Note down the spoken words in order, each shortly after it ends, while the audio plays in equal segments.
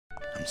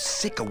I'm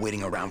sick of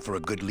waiting around for a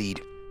good lead.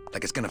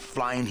 Like it's gonna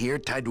fly in here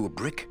tied to a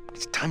brick.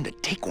 It's time to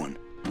take one.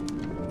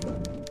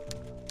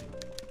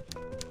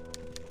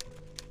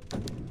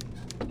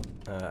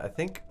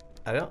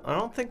 I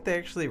don't think they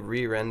actually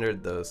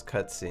re-rendered those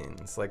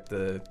cutscenes. Like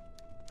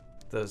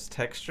those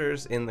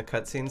textures in the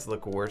cutscenes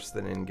look worse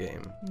than in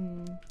game.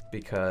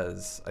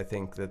 Because I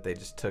think that they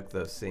just took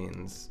those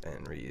scenes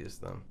and reused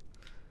them.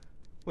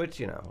 Which,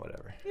 you know,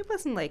 whatever. It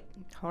wasn't like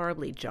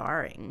horribly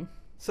jarring.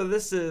 So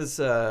this is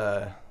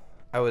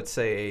I would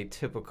say a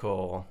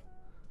typical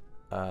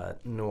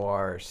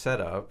noir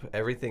setup.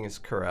 Everything is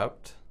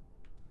corrupt.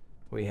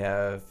 We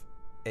have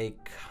a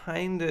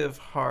kind of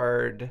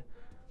hard,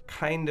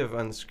 kind of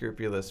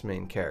unscrupulous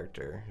main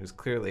character who's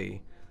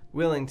clearly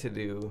willing to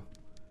do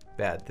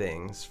bad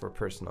things for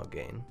personal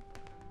gain,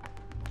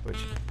 which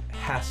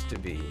has to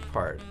be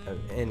part of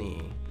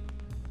any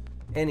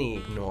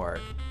noir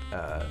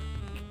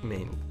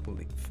male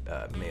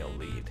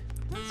lead.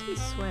 What's he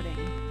sweating?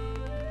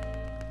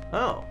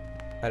 Oh,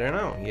 I don't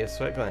know. He has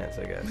sweat glands,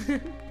 I guess.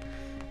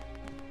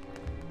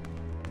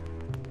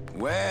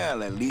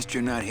 Well, at least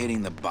you're not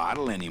hitting the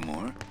bottle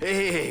anymore.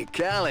 Hey,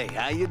 Callie,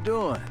 how you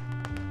doing?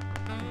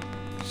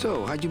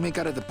 So, how'd you make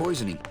out of the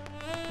poisoning?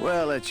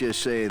 Well, let's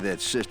just say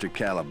that Sister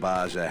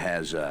Calabaza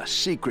has a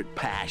secret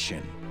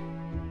passion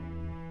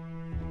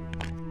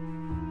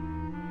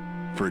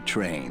for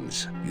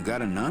trains. You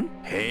got a nun?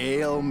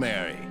 Hail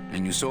Mary.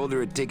 And you sold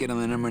her a ticket on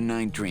the number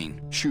 9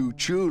 train.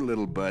 Choo-choo,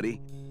 little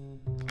buddy.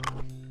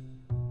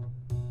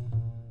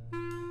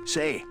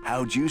 Say,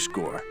 how'd you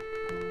score?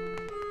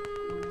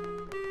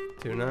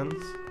 2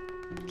 nuns?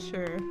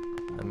 Sure.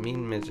 A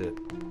mean midget.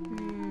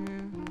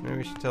 Maybe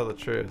we should tell the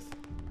truth.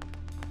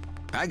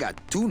 I got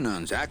 2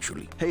 nuns,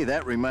 actually. Hey,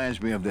 that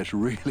reminds me of this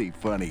really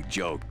funny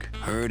joke.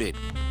 Heard it.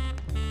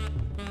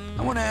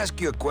 I want to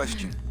ask you a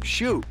question.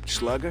 Shoot,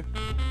 slugger.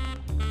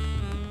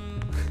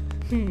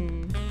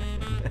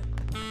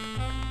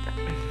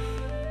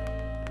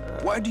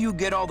 Why do you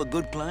get all the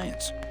good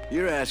clients?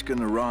 You're asking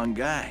the wrong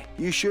guy.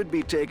 You should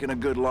be taking a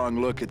good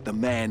long look at the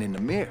man in the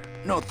mirror.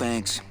 No,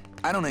 thanks.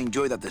 I don't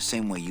enjoy that the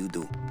same way you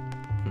do.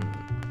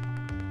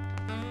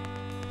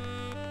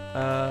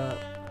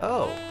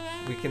 Oh,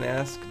 we can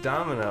ask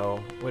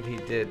Domino what he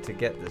did to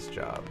get this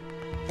job.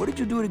 What did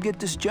you do to get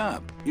this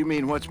job? You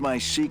mean, what's my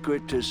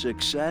secret to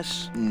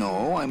success?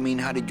 No, I mean,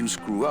 how did you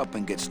screw up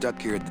and get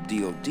stuck here at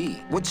the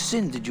DOD? What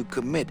sin did you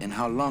commit, and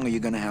how long are you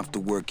gonna have to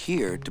work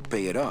here to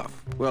pay it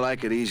off? Well, I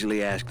could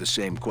easily ask the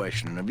same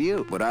question of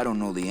you. But I don't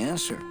know the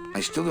answer. I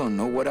still don't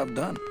know what I've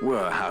done.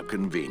 Well, how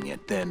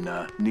convenient. Then,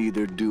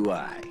 neither do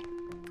I.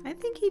 I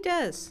think he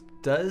does.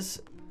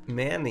 Does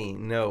Manny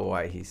know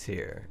why he's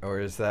here? Or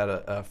is that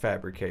a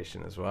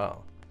fabrication as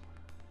well?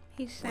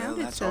 He Well,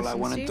 sounded that's so all I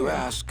wanted to sincere.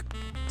 ask.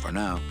 For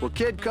now. Well,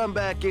 kid, come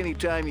back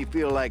anytime you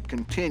feel like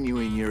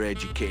continuing your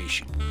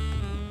education.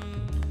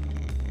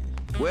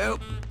 Well,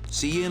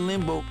 see you in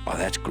limbo. Oh,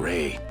 that's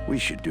great. We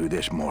should do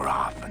this more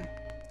often.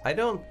 I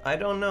don't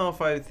know if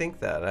I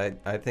think that.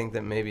 I think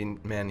that maybe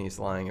Manny's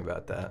lying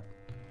about that.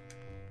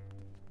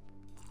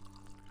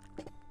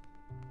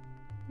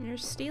 You're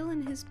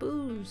stealing his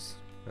booze.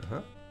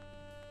 Uh-huh.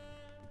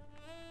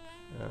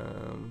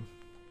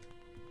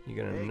 You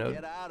gonna Hey, know?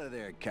 get out of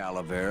there,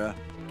 Calavera.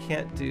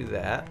 Can't do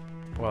that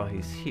while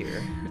he's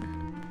here.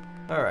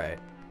 All right.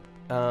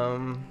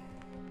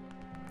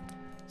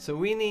 So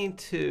we need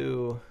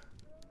to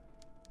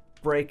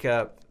break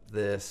up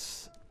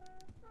this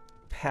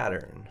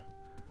pattern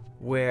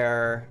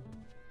where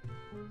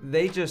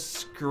they just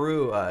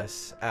screw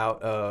us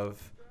out of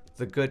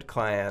the good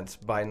clients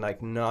by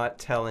like not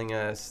telling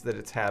us that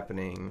it's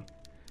happening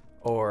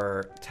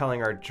or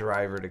telling our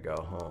driver to go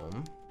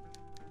home.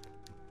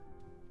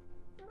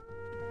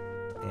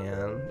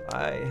 And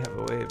I have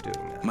a way of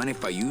doing that. Mind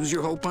if I use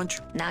your hole punch?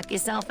 Knock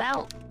yourself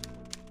out.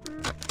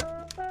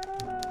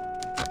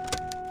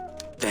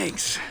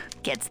 Thanks.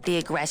 Gets the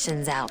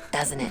aggressions out,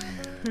 doesn't it?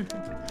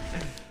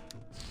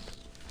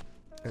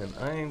 And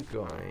I'm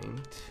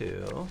going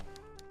to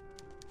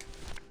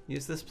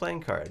use this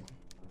playing card.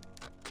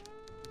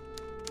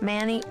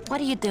 Manny,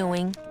 what are you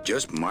doing?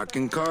 Just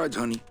marking cards,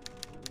 honey.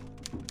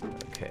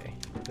 Okay.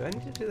 Do I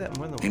need to do that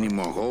more than Any once?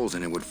 more holes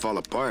and it would fall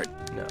apart.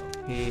 No.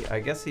 I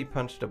guess he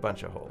punched a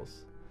bunch of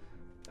holes.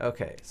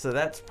 Okay, so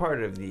that's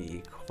part of the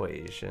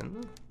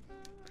equation.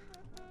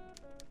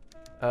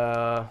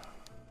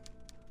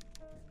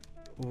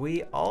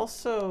 We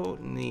also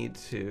need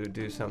to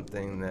do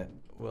something that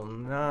will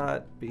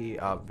not be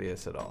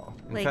obvious at all.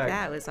 In Like, fact,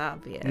 that was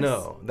obvious.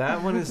 no,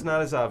 that one is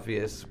not as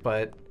obvious,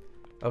 but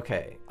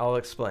okay, I'll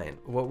explain.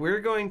 What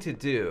we're going to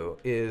do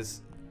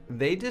is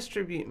they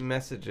distribute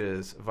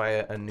messages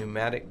via a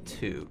pneumatic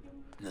tube.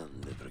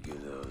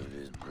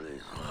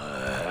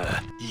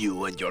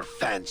 You and your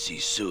fancy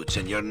suits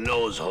and your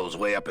nose holes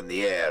way up in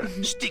the air,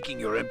 sticking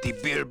your empty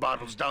beer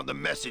bottles down the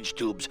message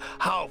tubes.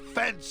 How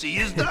fancy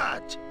is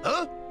that?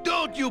 Huh?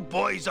 Don't you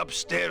boys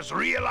upstairs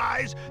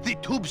realize the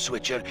tube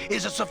switcher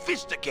is a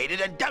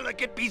sophisticated and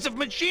delicate piece of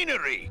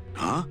machinery?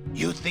 Huh?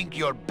 You think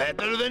you're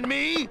better than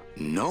me?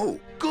 No.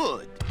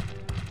 Good.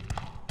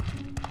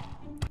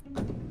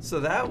 So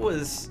that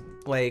was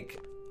like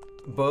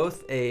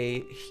both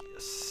a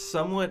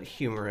somewhat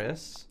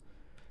humorous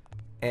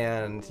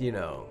and, you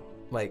know,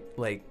 like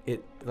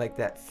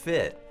that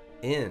fit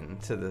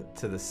into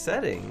the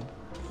setting,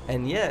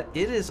 and yet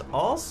it is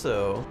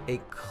also a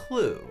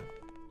clue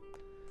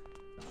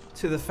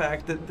to the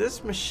fact that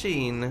this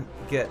machine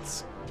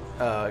gets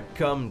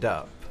gummed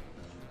up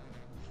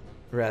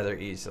rather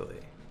easily.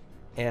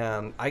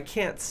 And I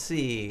can't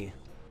see,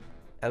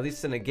 at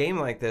least in a game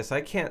like this,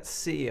 I can't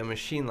see a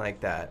machine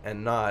like that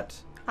and not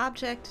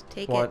Object,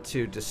 take want it.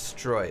 to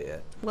destroy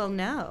it. Well,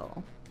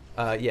 no.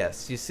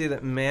 Yes, you see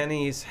that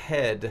Manny's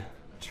head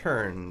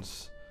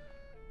turns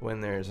when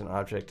there's an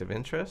object of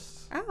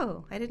interest.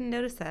 Oh, I didn't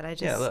notice that. I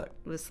just look.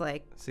 was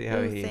like, See how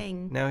ooh, he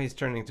thing. now he's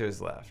turning to his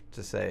left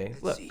to say,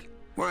 look. See,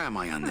 where am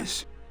I on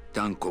this?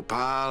 Don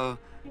Copal,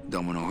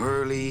 Domino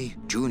Hurley,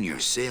 Junior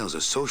Sales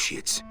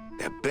Associates.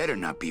 That better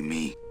not be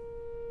me.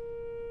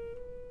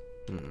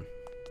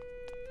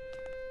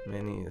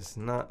 Manny is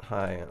not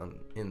high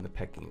in the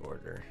pecking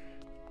order.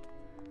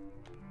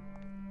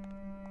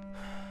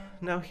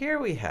 Now here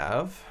we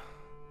have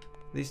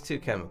these two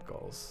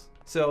chemicals.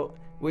 So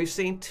we've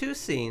seen two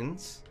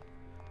scenes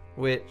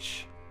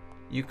which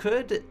you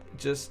could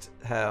just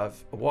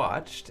have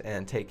watched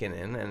and taken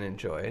in and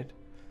enjoyed,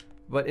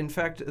 but in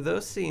fact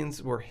those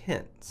scenes were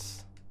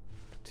hints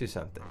to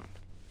something.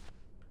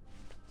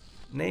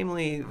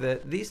 Namely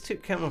that these two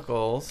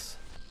chemicals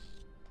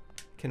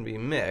can be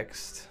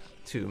mixed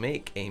to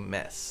make a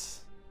mess.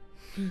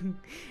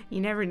 You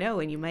never know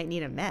when you might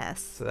need a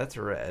mess. So that's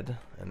red,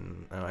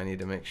 and now I need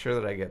to make sure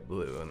that I get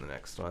blue in the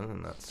next one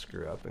and not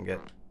screw up and get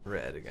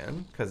red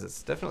again, because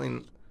it's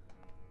definitely...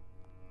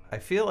 I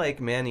feel like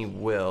Manny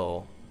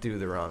will do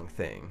the wrong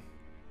thing.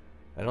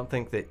 I don't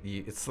think that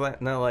it's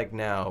not like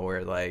now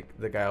where like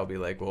the guy will be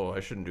like, well, I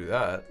shouldn't do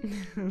that.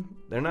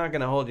 They're not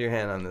gonna hold your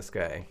hand on this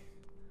guy.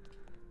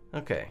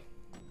 Okay.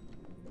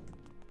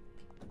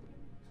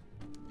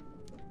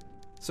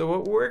 So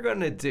what we're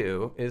gonna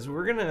do is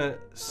we're gonna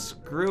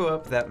screw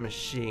up that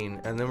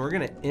machine, and then we're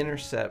gonna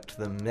intercept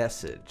the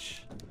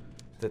message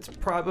that's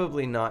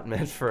probably not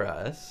meant for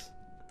us.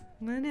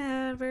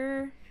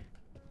 Whatever.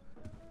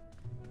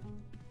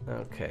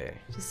 Okay.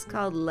 Just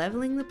called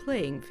leveling the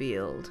playing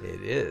field.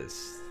 It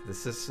is.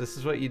 This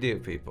is what you do,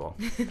 people.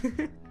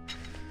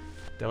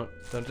 Don't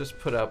just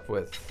put up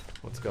with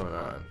what's going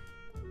on.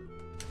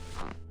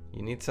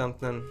 You need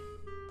something?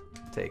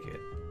 Take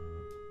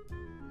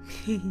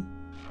it.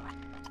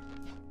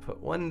 Put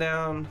one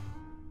down.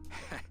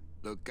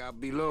 Look out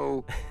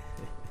below.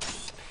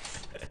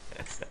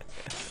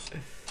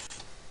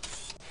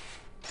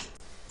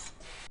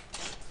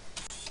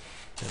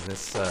 And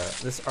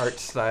this art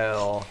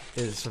style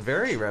is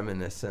very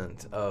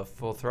reminiscent of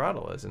Full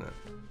Throttle, isn't it?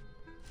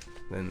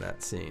 In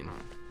that scene.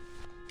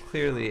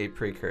 Clearly a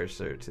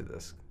precursor to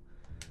this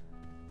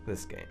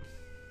game.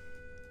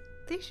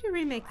 They should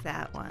remake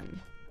that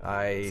one.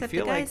 I Except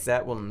feel the like guy's-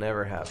 that will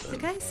never happen. The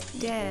guy's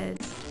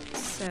dead,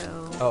 so...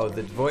 Oh,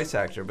 the voice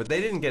actor. But they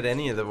didn't get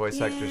any of the voice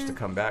actors Yeah, to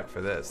come back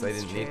for this. They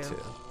that's didn't need to.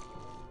 true.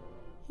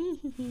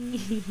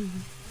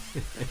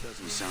 That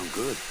doesn't sound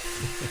good.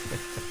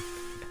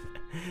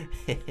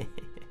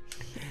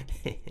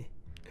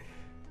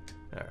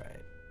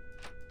 Alright.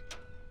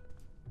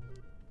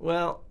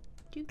 Well,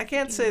 I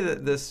can't say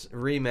that this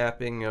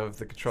remapping of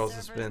the controls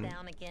has Server's been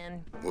down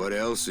again. What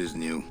else is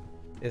new?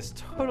 is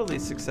totally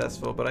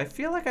successful, but I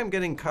feel like I'm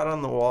getting caught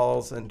on the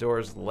walls and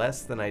doors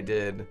less than I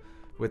did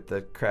with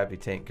the crappy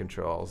tank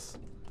controls.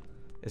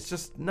 It's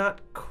just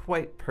not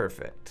quite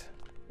perfect.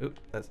 Oop,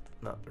 that's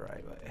not the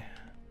right way.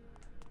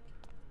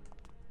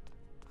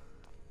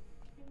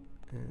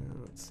 And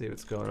let's see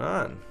what's going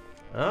on.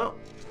 Oh.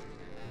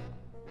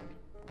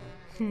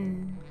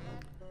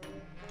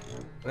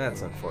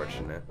 That's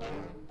unfortunate.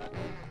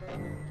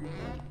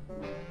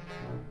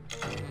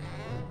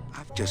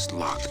 I've just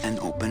locked an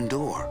open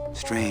door.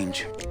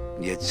 Strange,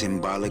 yet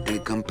symbolically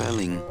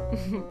compelling.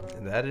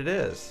 And that it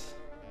is.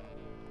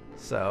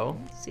 So,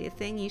 See a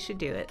thing, you should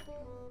do it.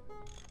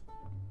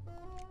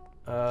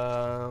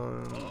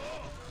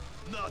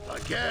 Not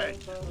again!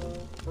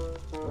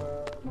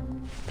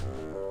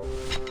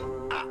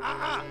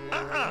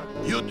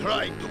 You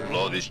tried to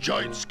blow this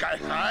joint sky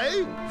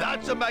high?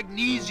 That's a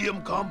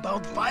magnesium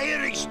compound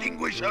fire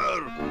extinguisher!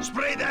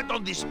 Spray that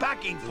on this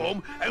packing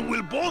foam and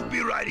we'll both be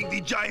riding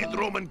the giant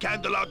Roman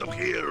candle out of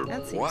here!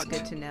 That seems What?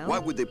 good to know. Why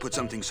would they put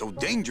something so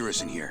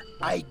dangerous in here?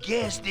 I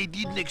guess they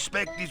didn't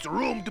expect this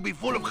room to be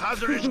full of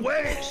hazardous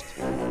waste!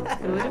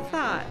 Who would have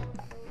thought?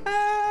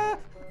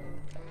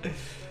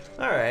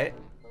 alright.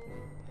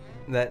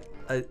 That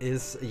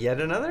is yet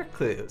another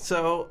clue.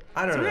 So,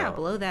 I don't So we're know. gonna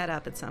blow that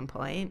up at some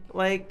point.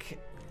 Like,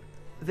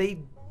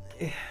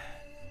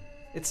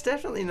 it's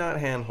definitely not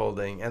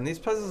hand-holding, and these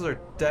puzzles are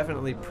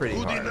definitely pretty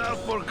Good hard.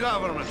 enough for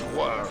government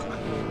work!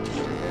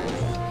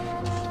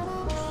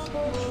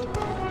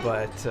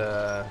 But,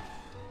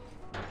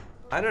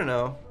 I don't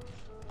know.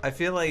 I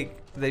feel like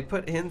they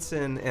put hints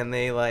in and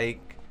they,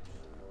 like,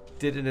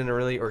 did it in a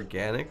really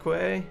organic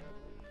way.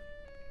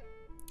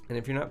 And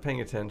if you're not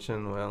paying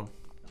attention, well,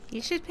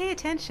 You should pay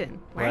attention.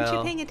 Why aren't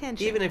you paying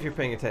attention? Even if you're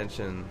paying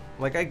attention,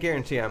 like, I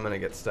guarantee I'm going to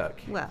get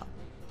stuck Well,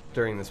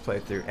 during this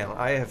playthrough, and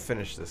I have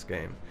finished this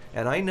game.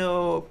 And I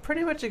know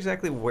pretty much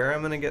exactly where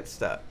I'm going to get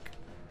stuck.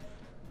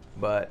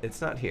 But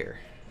it's not here.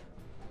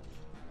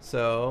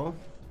 So...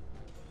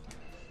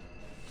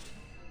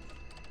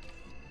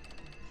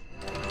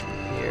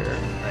 here,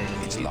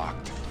 It's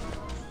locked.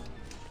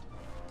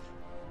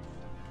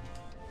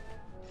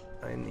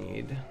 I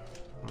need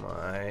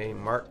my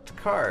marked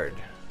card.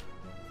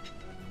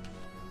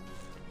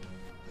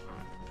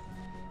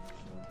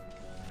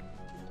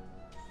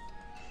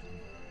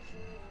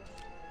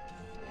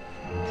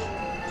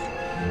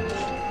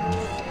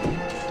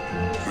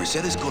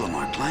 Mercedes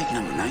Colomar, client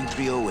number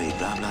 9308,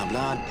 blah, blah,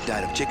 blah.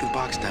 Died of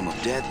chickenpox, time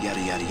of death,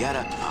 yada, yada, yada.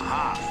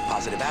 Aha!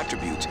 Positive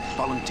attributes.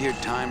 Volunteered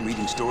time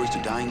reading stories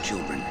to dying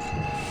children.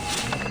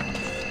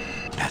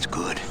 That's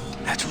good.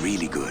 That's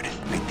really good.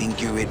 I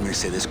think you're it,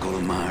 Mercedes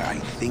Colomar. I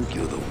think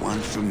you're the one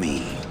for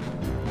me.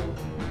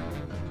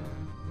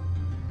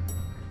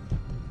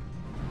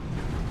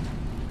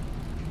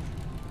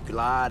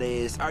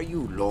 Gladys, are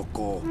you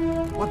loco?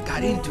 What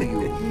got into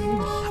you?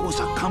 That was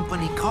a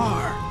company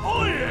car.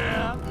 Oh,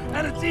 yeah!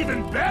 And it's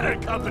even better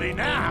company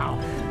now!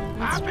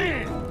 I'm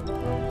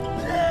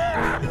in!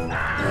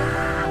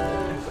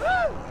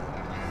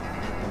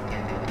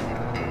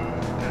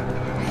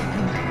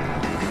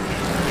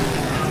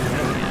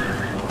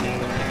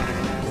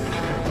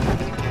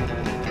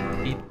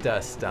 Eat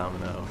dust,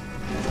 Domino.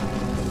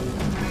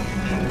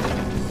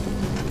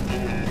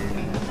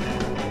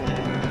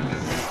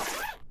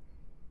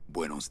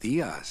 Buenos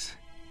días.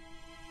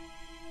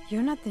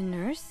 You're not the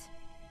nurse?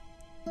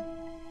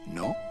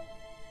 No?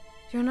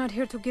 You're not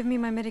here to give me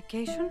my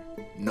medication?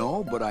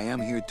 No, but I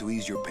am here to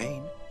ease your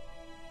pain.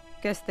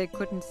 Guess they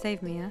couldn't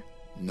save me, huh?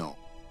 No.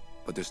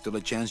 But there's still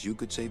a chance you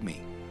could save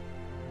me.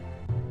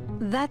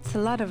 That's a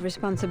lot of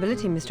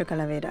responsibility, Mr.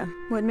 Calavera.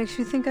 What makes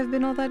you think I've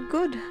been all that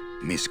good?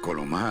 Miss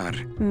Colomar.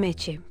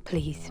 Meche,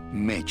 please.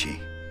 Meche.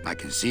 I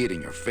can see it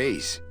in your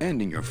face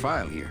and in your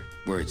file here,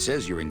 where it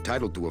says you're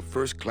entitled to a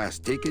first-class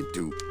ticket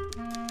to...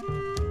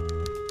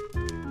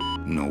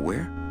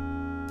 nowhere?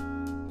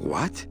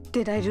 What?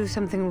 Did I do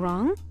something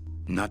wrong?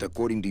 Not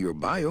according to your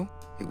bio.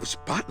 It was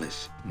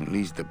spotless. At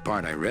least the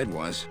part I read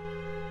was.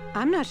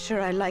 I'm not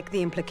sure I like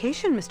the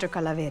implication, Mr.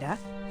 Calavera.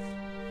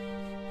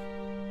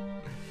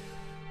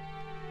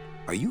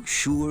 Are you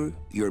sure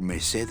you're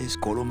Mercedes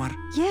Colomar?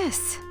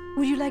 Yes.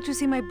 Would you like to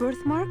see my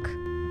birthmark?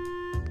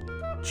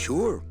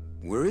 Sure.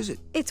 Where is it?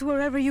 It's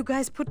wherever you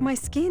guys put my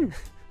skin.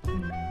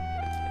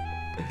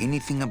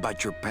 Anything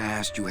about your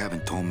past you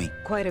haven't told me?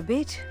 Quite a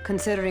bit,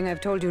 considering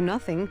I've told you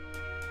nothing.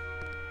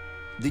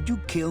 Did you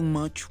kill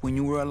much when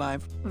you were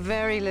alive?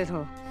 Very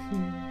little.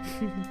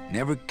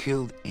 Never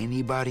killed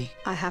anybody?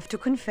 I have to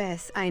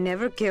confess, I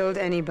never killed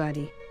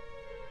anybody.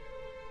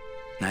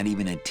 Not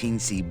even a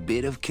teensy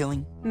bit of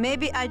killing?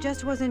 Maybe I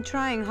just wasn't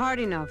trying hard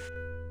enough.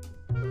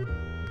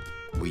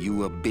 Were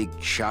you a big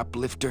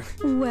shoplifter?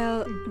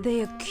 Well,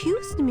 they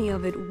accused me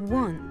of it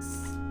once.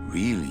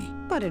 Really?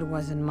 But it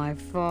wasn't my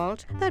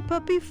fault. That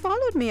puppy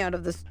followed me out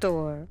of the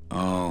store.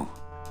 Oh.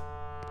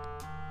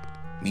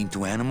 Mean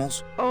to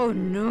animals? Oh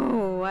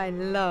no, I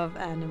love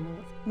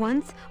animals.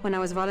 Once, when I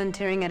was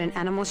volunteering at an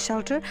animal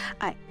shelter,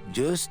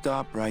 Just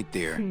stop right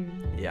there.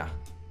 Yeah.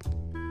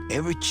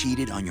 Ever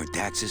cheated on your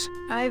taxes?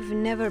 I've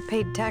never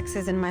paid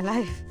taxes in my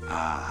life.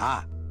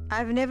 Aha.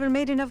 I've never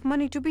made enough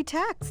money to be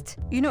taxed.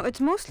 You know, it's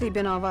mostly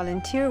been all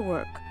volunteer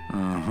work.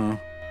 Uh-huh.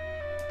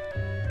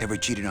 Ever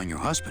cheated on your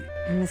husband?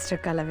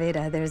 Mr.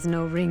 Calavera, there's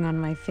no ring on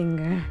my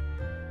finger.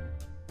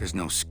 There's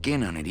no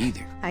skin on it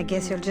either. I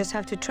guess you'll just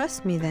have to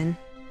trust me then.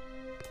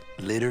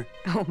 Litter?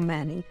 Oh,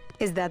 Manny,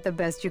 is that the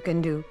best you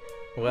can do?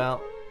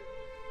 Well,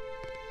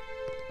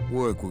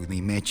 Work with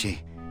me, Meche.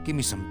 Give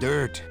me some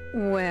dirt.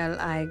 Well,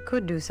 I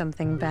could do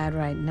something bad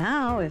right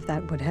now if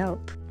that would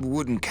help.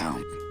 Wouldn't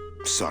count.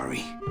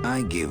 Sorry.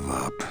 I give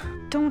up.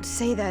 Don't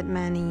say that,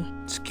 Manny.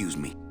 Excuse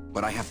me,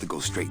 but I have to go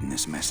straighten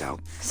this mess out.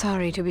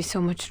 Sorry to be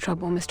so much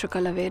trouble, Mr.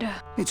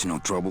 Calavera. It's no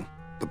trouble.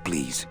 But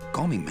please,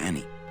 call me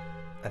Manny.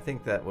 I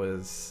think that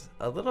was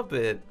a little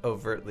bit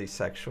overtly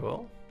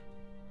sexual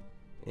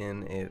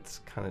in its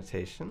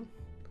connotation,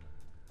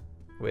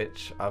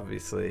 which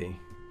obviously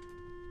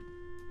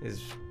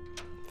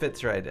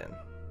fits right in.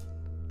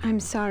 I'm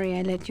sorry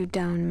I let you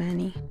down,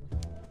 Manny.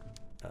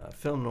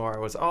 Film noir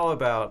was all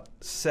about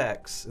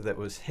sex that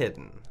was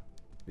hidden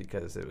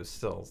because it was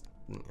still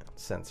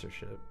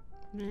censorship.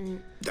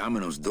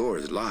 Domino's door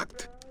is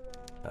locked.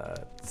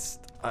 It's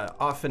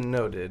often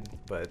noted,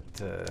 but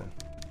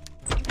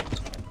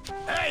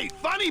Hey,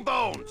 Funny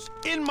Bones!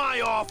 In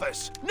my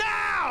office!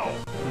 Now!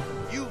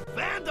 You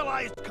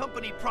vandalized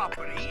company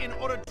property in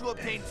order to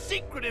obtain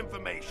secret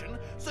information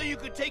so you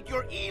could take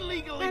your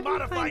illegally How'd you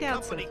modified find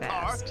out so company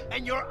car fast?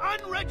 and your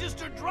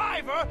unregistered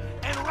driver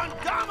and run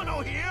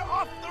Domino here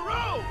off the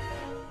road!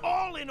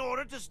 All in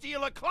order to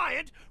steal a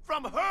client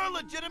from her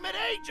legitimate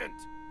agent!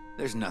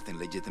 There's nothing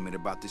legitimate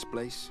about this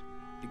place.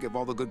 You give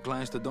all the good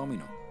clients to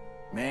Domino.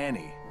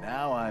 Manny,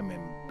 now I'm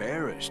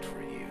embarrassed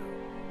for you.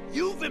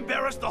 You've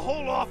embarrassed the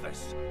whole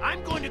office.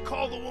 I'm going to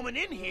call the woman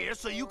in here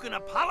so you can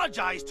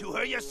apologize to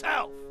her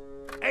yourself.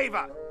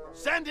 Ava,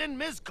 send in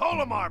Ms.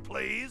 Colomar,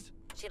 please.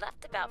 She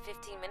left about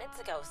 15 minutes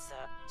ago, sir.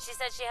 She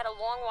said she had a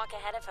long walk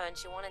ahead of her and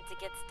she wanted to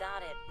get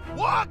started.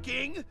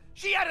 Walking?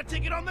 She had a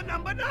ticket on the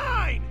number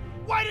 9.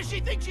 Why does she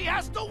think she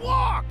has to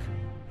walk?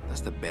 That's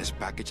the best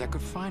package I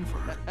could find for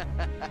her.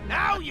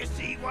 Now you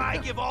see why I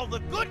give all the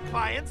good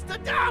clients to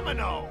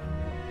Domino.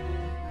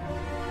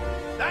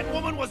 That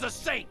woman was a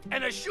saint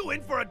and a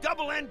shoo-in for a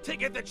double-end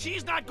ticket that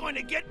she's not going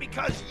to get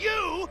because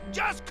you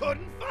just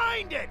couldn't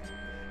find it.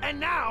 And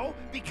now,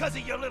 because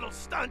of your little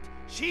stunt,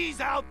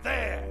 she's out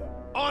there,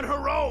 on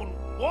her own,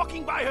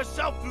 walking by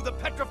herself through the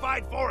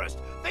petrified forest,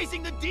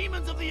 facing the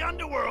demons of the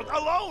underworld,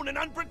 alone and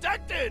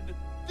unprotected.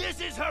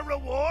 This is her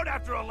reward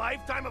after a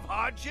lifetime of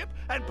hardship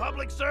and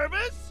public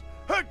service?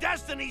 Her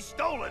destiny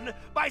stolen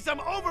by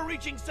some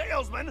overreaching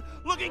salesman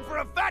looking for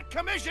a fat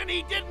commission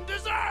he didn't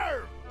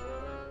deserve!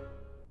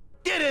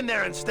 Get in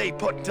there and stay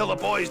put until the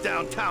boys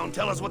downtown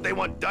tell us what they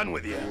want done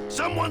with you.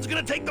 Someone's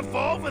gonna take the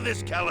fall for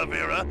this,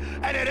 Calavera,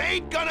 and it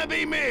ain't gonna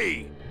be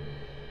me!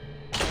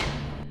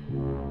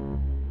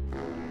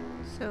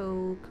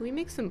 So, can we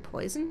make some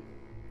poison?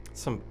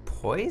 Some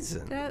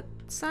poison? That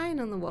sign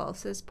on the wall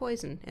says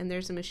poison, and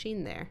there's a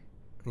machine there.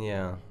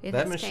 Yeah. It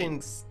that has machine...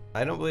 tanks.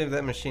 I don't believe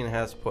that machine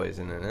has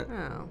poison in it.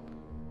 Oh.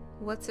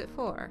 What's it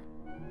for?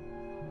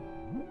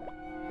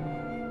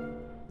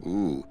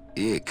 Ooh,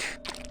 ick.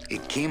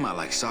 It came out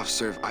like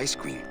soft-serve ice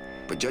cream,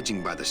 but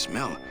judging by the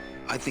smell,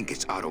 I think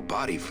it's auto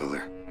body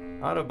filler.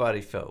 Auto body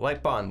fill,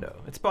 like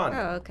Bondo. It's Bondo.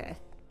 Oh, okay.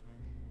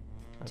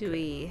 Do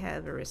we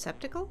have a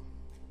receptacle?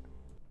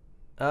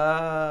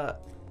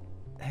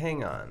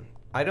 Hang on.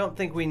 I don't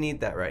think we need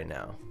that right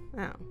now.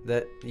 Oh.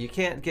 That you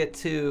can't get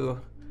too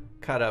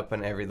caught up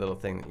on every little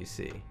thing that you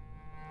see.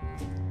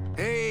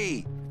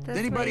 Hey! That's Is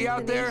anybody my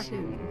out there?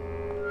 inclination.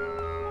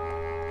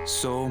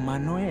 So,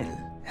 Manuel,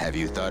 have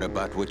you thought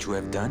about what you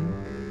have done?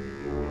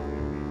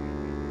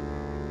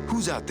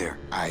 Who's out there?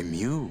 I'm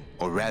you,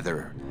 or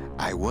rather,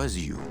 I was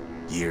you,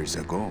 years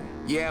ago.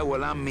 Yeah,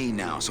 well, I'm me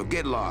now, so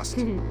get lost.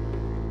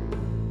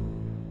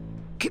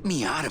 Get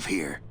me out of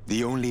here.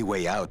 The only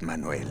way out,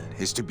 Manuel,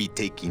 is to be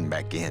taken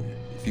back in.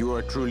 If you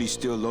are truly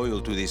still loyal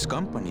to this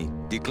company,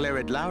 declare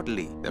it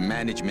loudly. The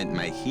management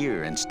might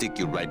hear and stick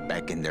you right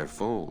back in their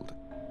fold.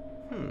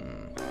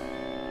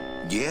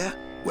 Yeah?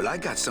 Well, I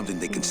got something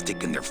they can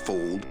stick in their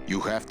fold.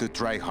 You have to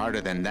try harder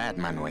than that,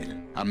 Manuel.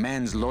 A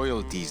man's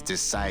loyalties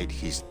decide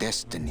his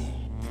destiny.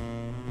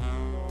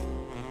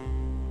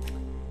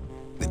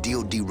 The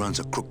DOD runs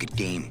a crooked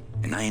game,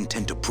 and I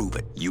intend to prove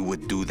it. You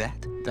would do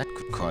that? That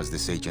could cause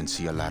this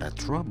agency a lot of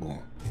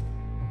trouble.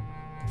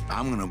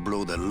 I'm gonna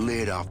blow the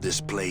lid off this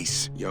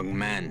place. Young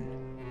man,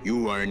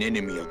 you are an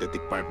enemy of the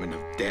Department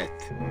of Death.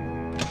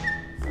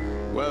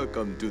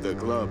 Welcome to the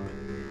club.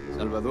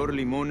 Salvador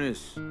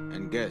Limones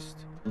and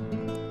guest.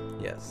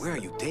 Yes. Where are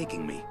you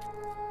taking me?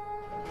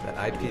 That To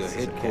eyepiece the is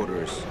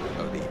headquarters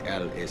of the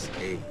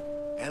LSA.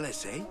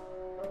 LSA?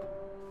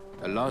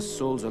 The Lost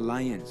Souls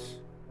Alliance.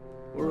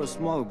 We're a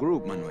small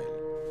group, Manuel.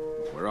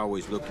 We're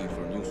always looking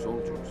for new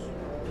soldiers.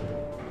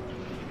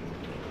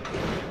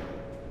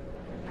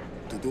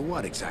 To do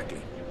what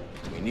exactly?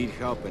 We need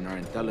help in our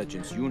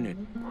intelligence unit.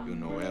 You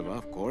know Eva,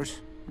 of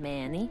course.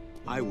 Manny?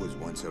 I was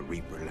once a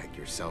Reaper like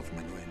yourself,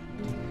 Manuel.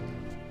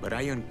 But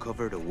I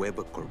uncovered a web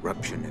of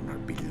corruption in our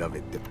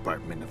beloved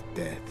Department of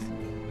Death.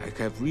 I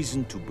have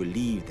reason to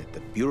believe that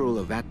the Bureau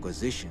of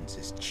Acquisitions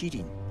is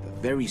cheating the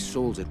very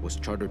souls it was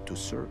chartered to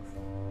serve.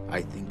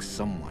 I think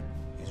someone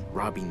is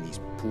robbing these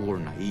poor,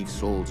 naive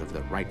souls of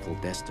their rightful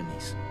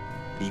destinies,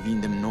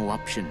 leaving them no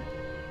option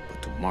but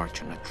to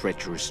march on a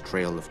treacherous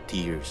trail of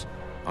tears,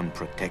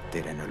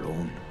 unprotected and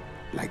alone,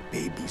 like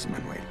babies,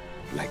 Manuel,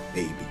 like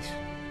babies.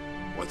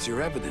 What's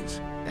your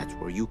evidence? That's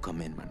where you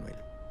come in, Manuel.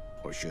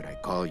 Or should I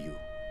call you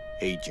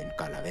Agent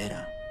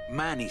Calavera?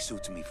 Manny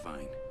suits me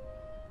fine.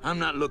 I'm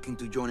not looking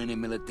to join any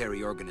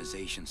military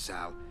organization,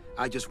 Sal.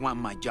 I just want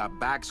my job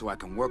back so I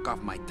can work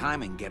off my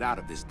time and get out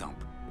of this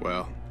dump.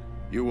 Well,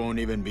 you won't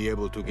even be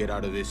able to get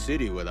out of this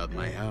city without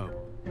my help.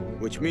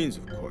 Which means,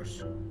 of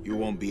course, you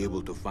won't be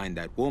able to find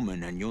that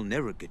woman and you'll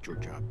never get your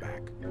job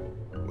back.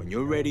 When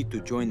you're ready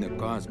to join the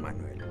cause,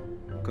 Manuel,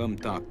 come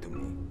talk to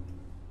me.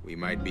 We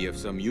might be of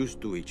some use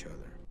to each other.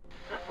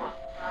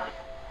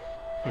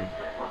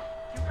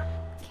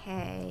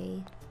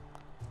 Okay.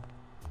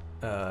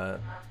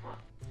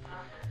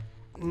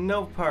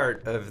 No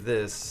part of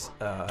this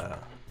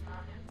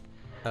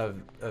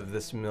of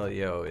this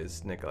milieu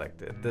is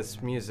neglected.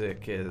 This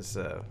music is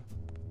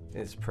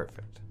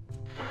perfect.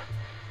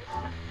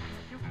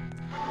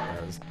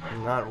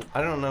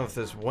 I don't know if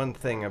there's one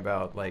thing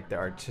about like the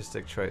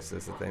artistic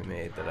choices that they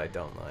made that I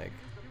don't like.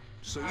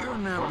 So you're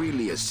not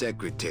really a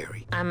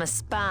secretary? I'm a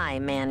spy,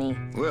 Manny.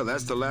 Well,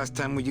 that's the last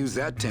time we used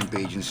that temp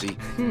agency.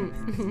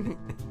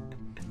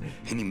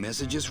 Any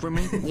messages for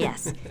me?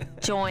 Yes.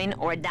 Join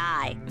or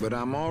die. But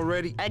I'm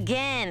already...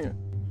 Again.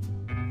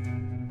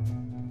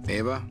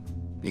 Eva,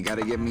 you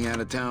gotta get me out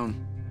of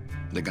town.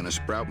 They're gonna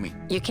sprout me.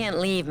 You can't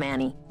leave,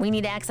 Manny. We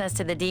need access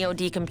to the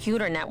DoD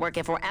computer network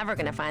if we're ever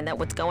gonna find out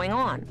what's going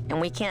on.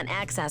 And we can't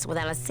access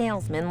without a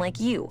salesman like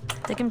you.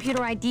 The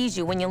computer IDs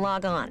you when you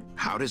log on.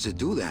 How does it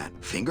do that?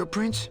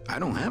 Fingerprints? I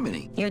don't have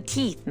any. Your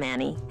teeth,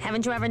 Manny.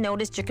 Haven't you ever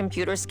noticed your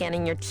computer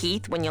scanning your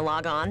teeth when you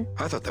log on?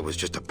 I thought that was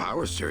just a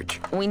power surge.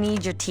 We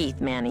need your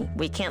teeth, Manny.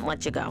 We can't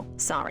let you go.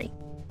 Sorry.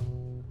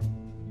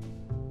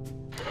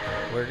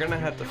 We're gonna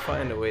have to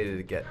find a way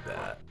to get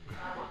that.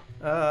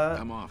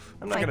 I'm off.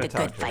 I'm not Fight gonna the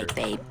talk good to her fight,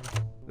 babe.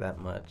 that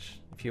much.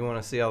 If you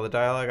want to see all the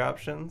dialogue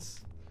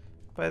options,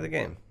 buy the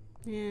game.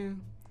 Yeah.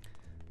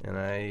 And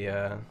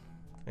I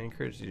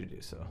encourage you to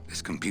do so.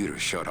 This computer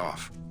shut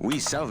off. We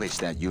salvaged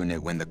that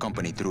unit when the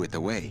company threw it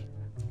away,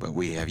 but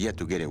we have yet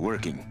to get it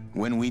working.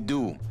 When we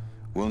do,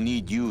 we'll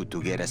need you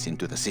to get us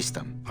into the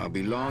system. I'll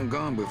be long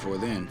gone before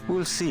then.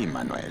 We'll see,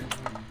 Manuel.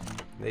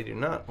 They do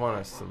not want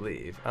us to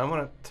leave. I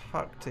want to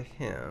talk to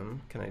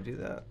him. Can I do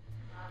that?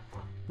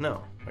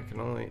 No, I can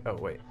only... Oh,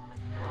 wait.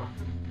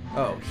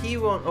 Oh, he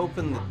won't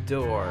open the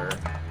door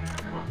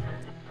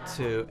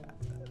to...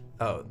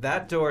 Oh,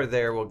 that door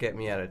there will get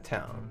me out of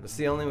town. It's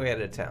the only way out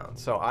of town.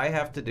 So I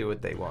have to do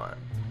what they want.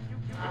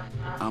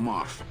 I'm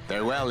off.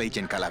 Farewell,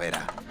 Agent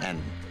Calavera,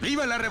 and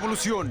 ¡Viva la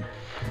Revolución!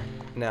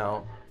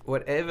 Now,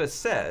 what Eva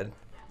said,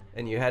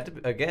 and you had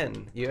to...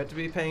 Again, you have to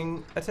be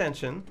paying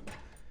attention,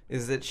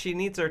 is that she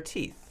needs our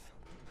teeth.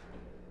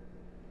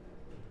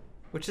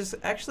 Which is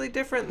actually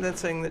different than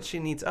saying that she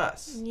needs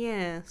us.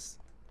 Yes.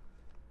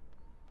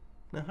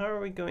 Now, how are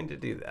we going to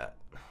do that?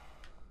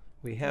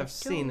 We have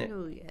seen it.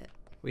 Don't know yet.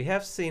 We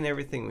have seen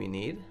everything we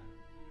need.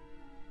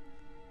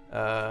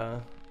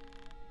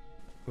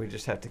 We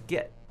just have to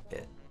get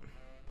it.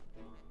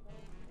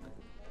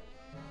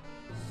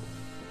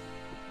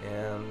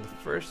 And the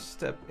first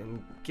step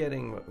in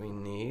getting what we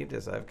need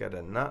is I've got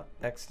to not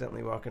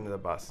accidentally walk into the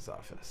boss's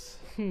office.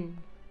 All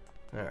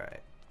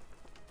right.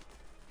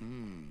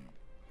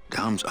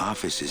 Dom's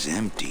office is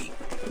empty.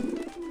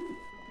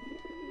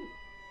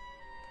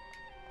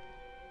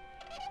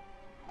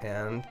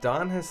 And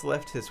Don has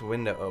left his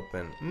window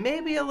open.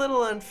 Maybe a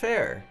little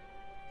unfair,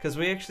 because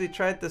we actually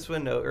tried this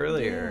window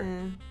earlier,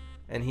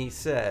 and he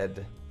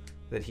said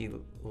that he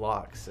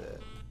locks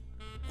it.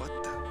 What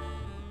the?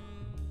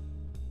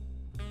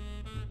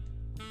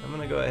 I'm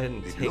gonna go ahead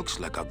and It take... looks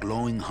like a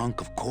glowing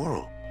hunk of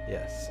coral.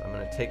 Yes, I'm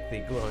gonna take the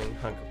glowing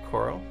hunk of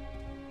coral.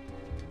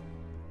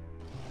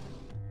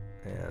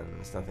 And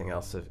there's nothing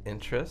else of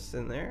interest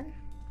in there.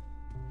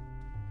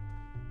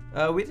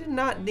 We did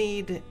not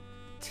need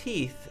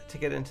teeth to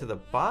get into the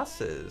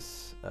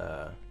boss's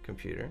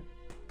computer.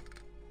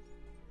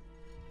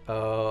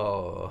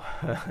 Oh.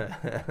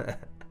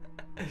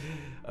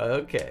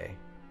 Okay.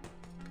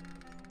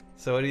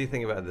 So what do you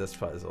think about this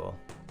puzzle?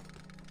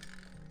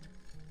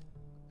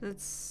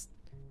 That's...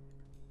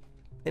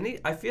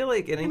 I feel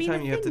like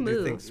anytime if you have they to do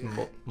move. things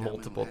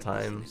multiple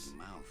times,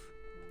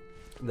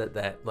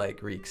 that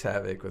like wreaks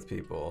havoc with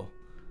people.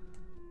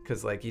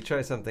 Because like you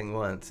try something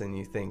once and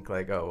you think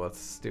like, oh, well, it's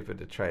stupid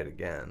to try it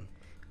again.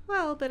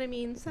 Well, but I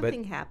mean,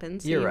 something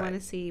happens. So you're you right. want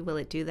to see, will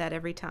it do that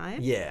every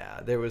time?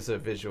 Yeah, there was a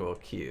visual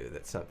cue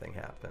that something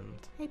happened.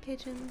 Hey,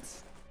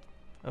 pigeons.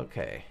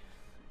 Okay.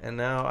 And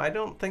now I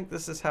don't think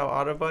this is how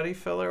auto body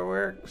filler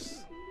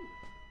works,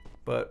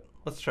 but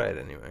let's try it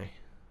anyway.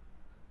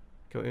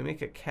 Can we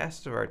make a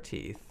cast of our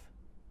teeth?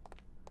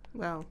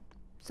 Well,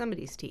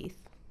 somebody's teeth.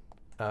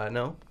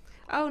 No.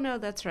 Oh, no,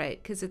 that's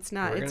right, because it's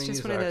not. We're It's gonna just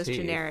use one of our those teeth.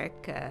 generic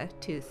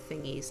tooth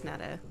thingies,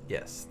 not a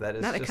Yes, that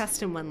is not just... a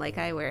custom one like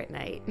I wear at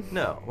night.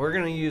 No, we're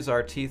gonna use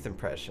our teeth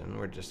impression.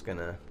 We're just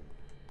gonna...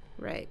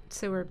 Right,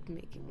 so we're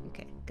making...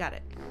 Okay, got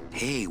it.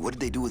 Hey, what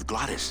did they do with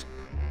Glottis?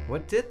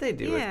 What did they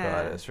do with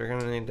Yeah. Gladys? We're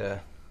gonna need to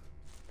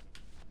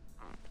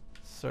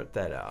sort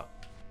that out.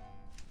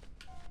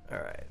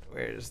 Alright,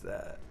 where's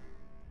that?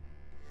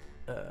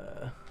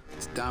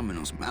 It's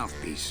Domino's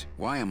mouthpiece.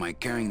 Why am I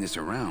carrying this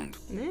around?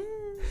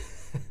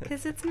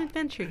 Because it's an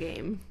adventure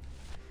game.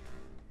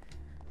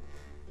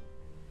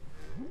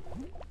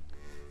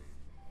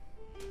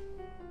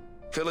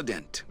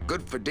 Philodent.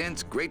 Good for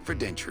dents, great for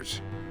dentures.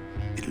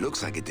 It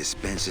looks like it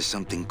dispenses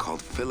something called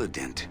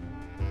Philodent.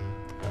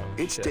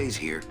 It shit. stays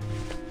here.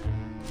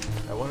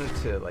 I wanted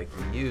to, like,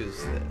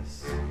 use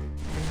this.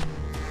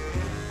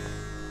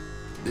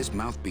 This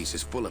mouthpiece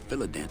is full of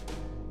Philodent.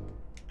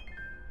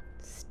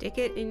 Stick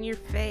it in your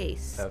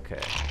face.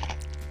 Okay.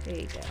 There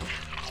you go.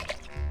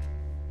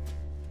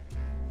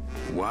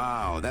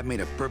 Wow, that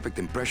made a perfect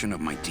impression of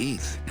my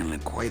teeth. And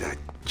like quite a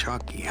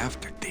chalky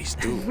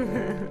aftertaste,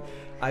 too.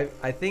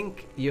 I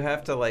think you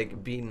have to,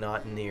 like, be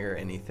not near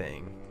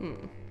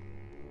anything.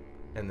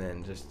 And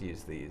then just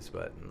use these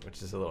button,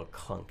 which is a little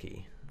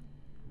clunky.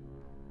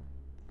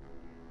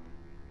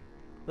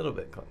 A little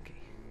bit clunky.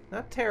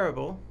 Not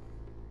terrible.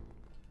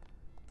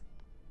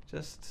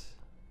 Just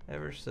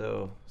ever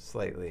so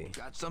slightly.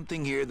 Got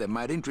something here that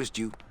might interest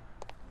you.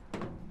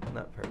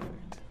 Not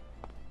perfect.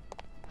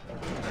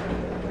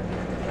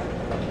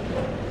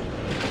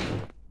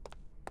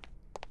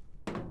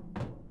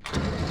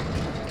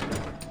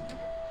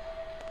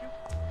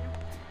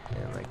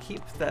 And I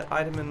keep that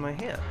item in my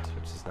hand,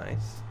 which is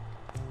nice.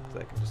 So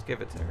I can just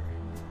give it to her.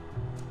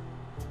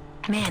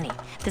 Manny,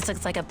 this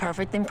looks like a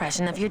perfect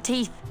impression of your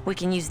teeth. We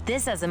can use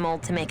this as a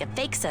mold to make a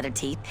fake set of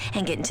teeth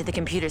and get into the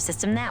computer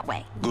system that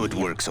way. Good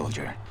work,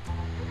 soldier.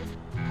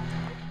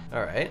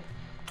 Alright.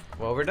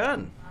 Well, we're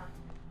done.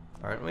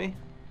 Aren't we?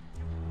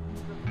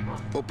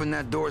 Open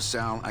that door,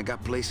 Sal. I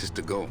got places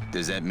to go.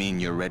 Does that mean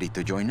you're ready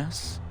to join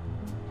us?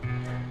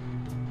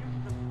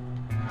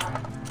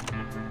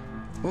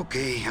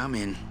 Okay, I'm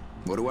in.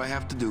 What do I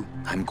have to do?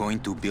 I'm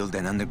going to build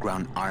an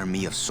underground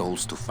army of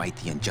souls to fight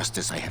the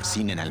injustice I have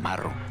seen in El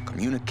Marro.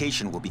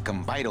 Communication will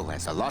become vital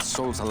as the Lost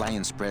Souls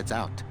Alliance spreads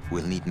out.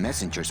 We'll need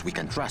messengers we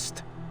can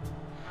trust.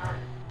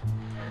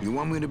 You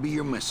want me to be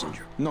your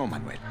messenger? No,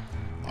 Manuel.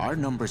 Our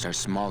numbers are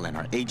small and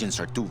our agents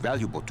are too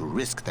valuable to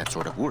risk that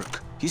sort of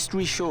work.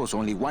 History shows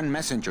only one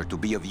messenger to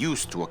be of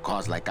use to a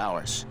cause like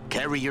ours.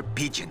 Carrier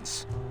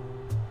pigeons.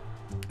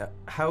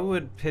 How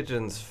would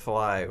pigeons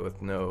fly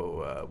with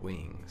no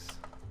wings?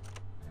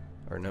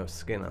 Or no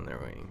skin on their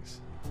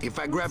wings? If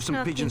I grab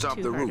some pigeons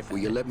off the roof, will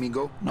you let me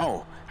go?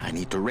 No, I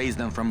need to raise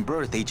them from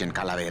birth, Agent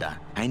Calavera.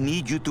 I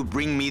need you to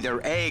bring me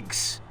their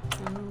eggs.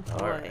 Oh,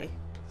 boy. Alright,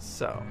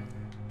 so.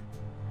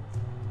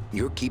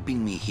 You're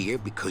keeping me here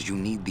because you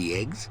need the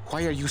eggs?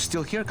 Why are you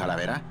still here,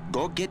 Calavera?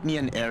 Go get me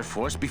an Air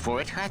Force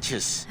before it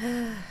hatches.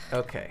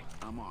 Okay.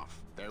 I'm off.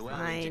 Farewell,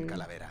 Fine. Agent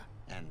Calavera.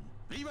 And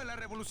viva la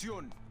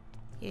revolución!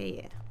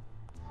 Yeah.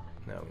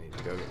 Now we need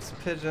to go get some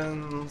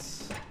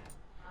pigeons.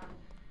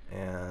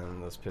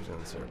 And those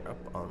pigeons are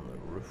up on the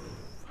roof.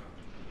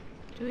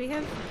 Do we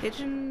have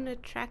pigeon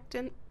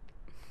attractant?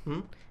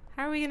 Hmm?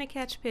 How are we gonna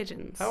catch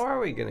pigeons? How are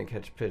we gonna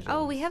catch pigeons?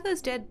 Oh, we have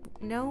those dead.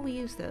 No, we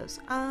use those.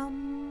 I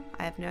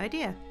have no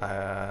idea.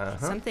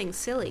 Something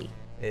silly.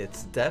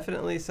 It's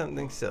definitely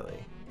something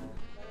silly.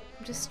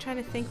 I'm just trying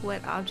to think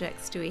what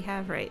objects do we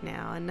have right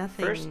now, and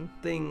nothing. First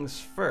things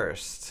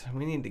first,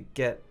 we need to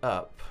get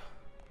up.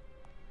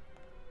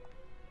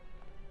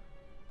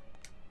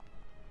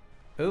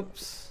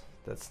 Oops.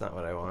 That's not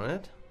what I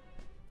wanted.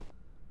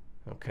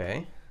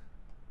 Okay.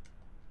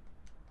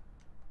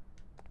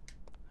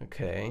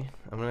 Okay,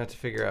 I'm gonna have to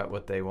figure out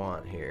what they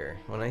want here.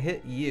 When I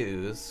hit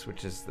use,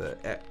 which is the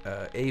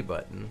A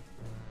button,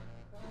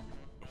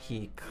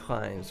 he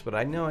climbs, but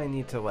I know I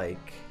need to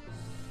like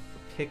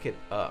pick it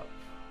up,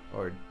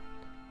 or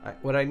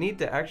what I need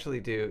to actually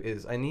do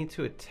is I need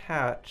to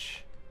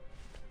attach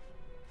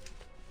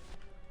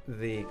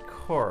the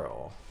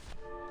coral.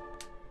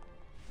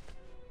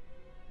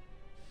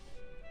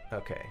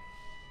 Okay,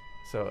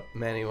 so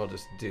Manny will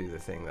just do the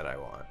thing that I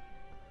want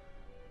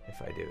if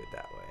I do it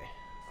that way.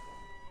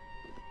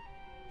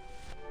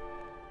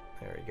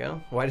 There we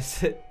go. Why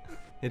does it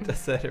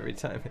does that every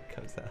time it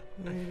comes out?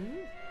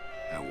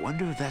 I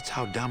wonder if that's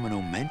how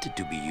Domino meant it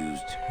to be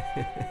used.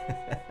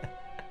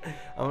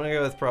 I'm gonna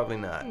go with probably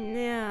not.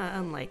 Yeah,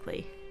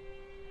 unlikely.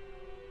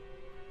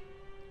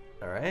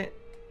 Alright,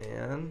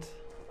 and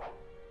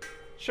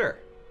sure.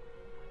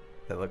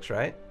 That looks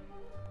right.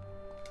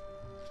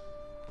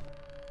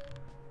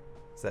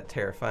 Is that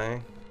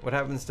terrifying? What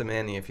happens to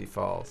Manny if he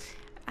falls?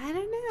 I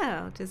don't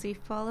know. Does he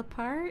fall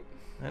apart?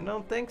 I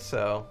don't think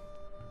so.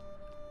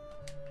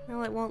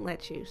 Well, it won't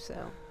let you,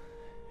 so.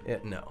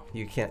 No,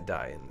 you can't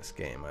die in this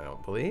game, I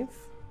don't believe.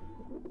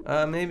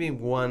 Maybe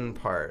one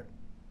part,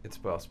 it's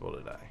possible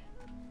to die.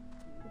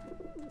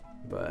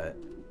 But,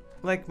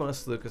 like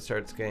most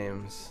LucasArts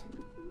games,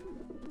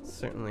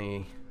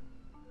 certainly...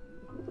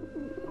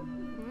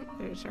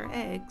 There's our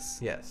eggs.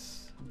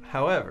 Yes.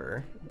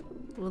 However...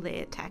 Will they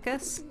attack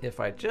us? If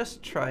I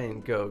just try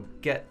and go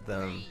get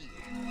them,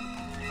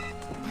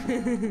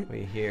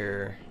 we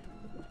hear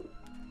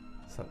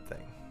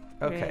something.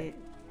 Okay. Right.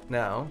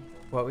 Now,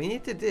 what we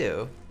need to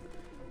do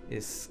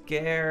is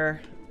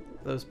scare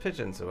those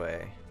pigeons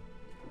away.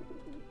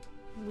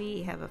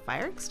 We have a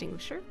fire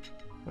extinguisher.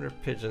 What are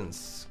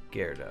pigeons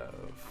scared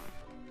of?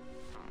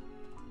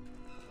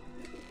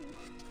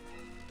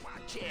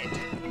 Watch it!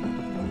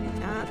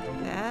 Not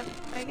that,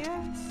 I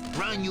guess.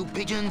 Run, you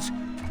pigeons!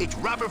 It's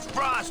Robert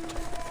Frost!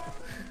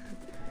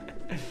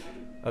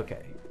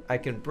 Okay, I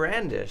can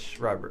brandish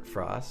Robert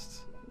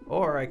Frost,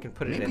 or I can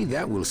put it in. Maybe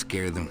that will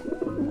scare them.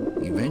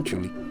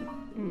 Eventually.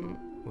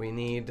 We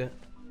need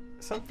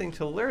something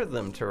to lure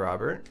them to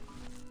Robert.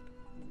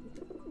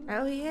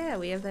 Oh yeah,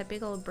 we have that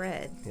big old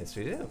bread. Yes,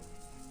 we do.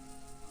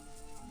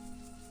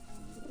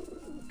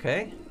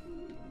 Okay.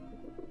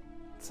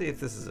 Let's see if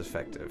this is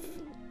effective.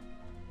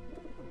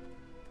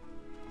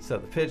 So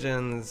the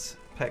pigeons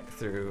peck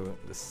through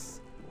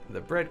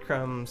the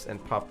breadcrumbs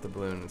and pop the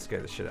balloon and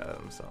scare the shit out of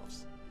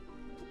themselves.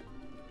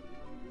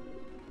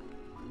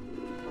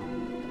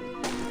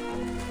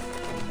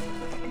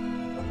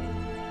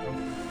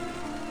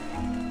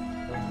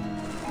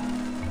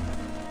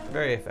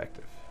 Very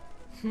effective.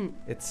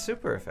 It's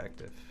super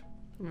effective.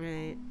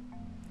 Right.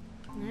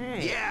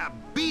 Alright. Yeah,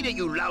 beat it,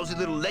 you lousy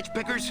little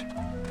lechpeckers!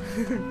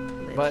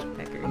 But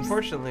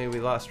unfortunately, we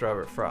lost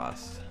Robert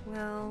Frost.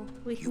 Well,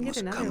 we You can get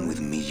must another come one.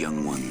 with me,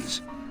 young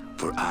ones,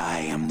 for I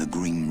am the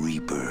Grim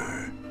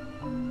Reaper.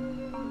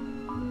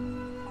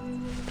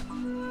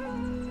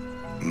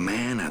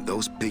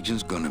 those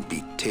pigeons gonna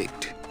be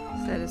ticked.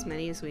 Is that as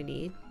many as we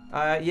need?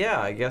 Yeah,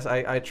 I guess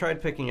I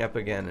tried picking up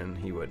again and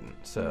he wouldn't,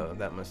 so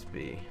that must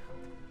be...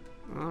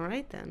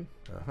 Alright then.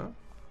 Uh-huh.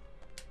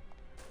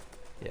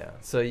 Yeah,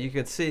 so you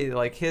can see,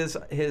 like, his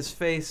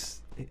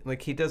face,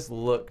 like, he does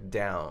look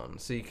down,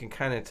 so you can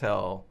kind of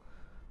tell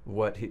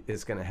what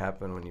is going to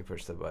happen when you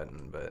push the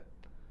button, but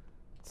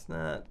it's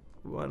not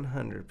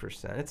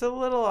 100%. It's a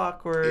little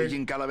awkward.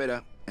 Agent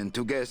Calavera, and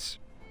two guests.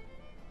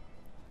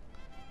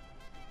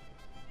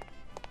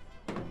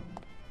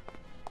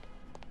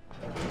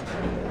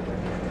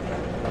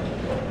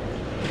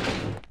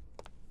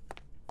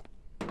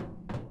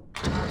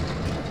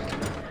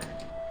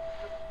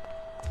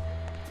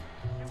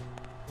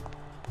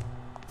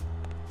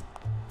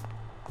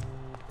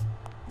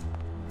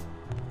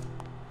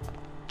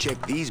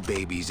 Check these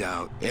babies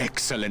out.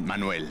 Excellent,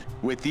 Manuel.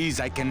 With these,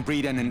 I can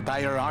breed an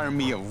entire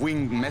army of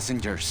winged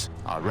messengers.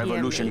 Our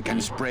revolution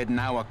can spread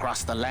now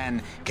across the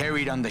land,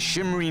 carried on the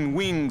shimmering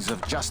wings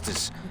of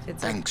justice.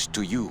 Thanks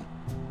to you.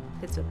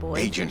 It's a boy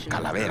Agent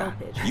Calavera.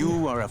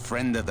 You are a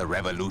friend of the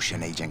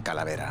revolution, Agent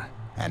Calavera.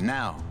 And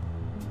now,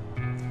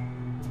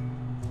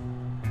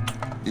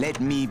 let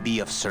me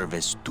be of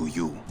service to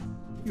you.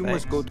 You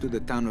must go to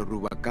the town of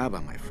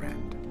Rubalcaba, my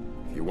friend,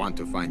 if you want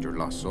to find your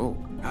lost soul.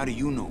 How do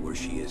you know where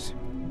she is?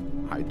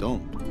 I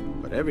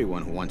don't, but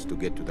everyone who wants to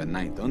get to the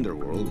Ninth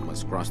Underworld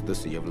must cross the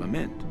Sea of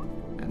Lament,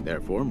 and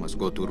therefore must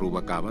go to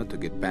Rubalcaba to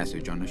get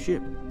passage on a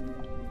ship.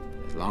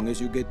 As long as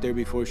you get there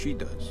before she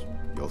does,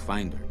 you'll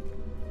find her.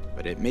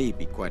 But it may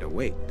be quite a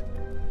wait.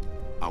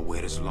 I'll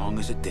wait as long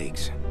as it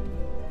takes.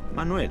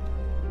 Manuel,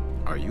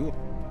 are you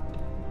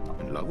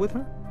in love with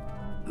her?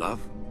 Love?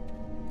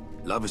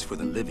 Love is for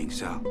the living,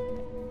 Sal.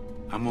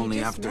 I'm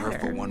only after her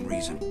for one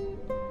reason.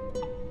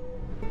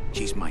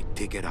 She's my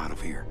ticket out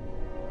of here.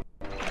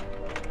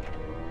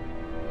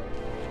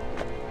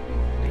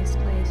 Nice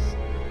place.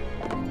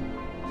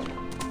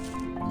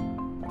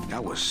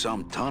 That was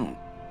some tunnel.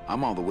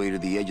 I'm all the way to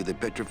the edge of the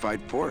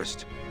petrified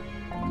forest.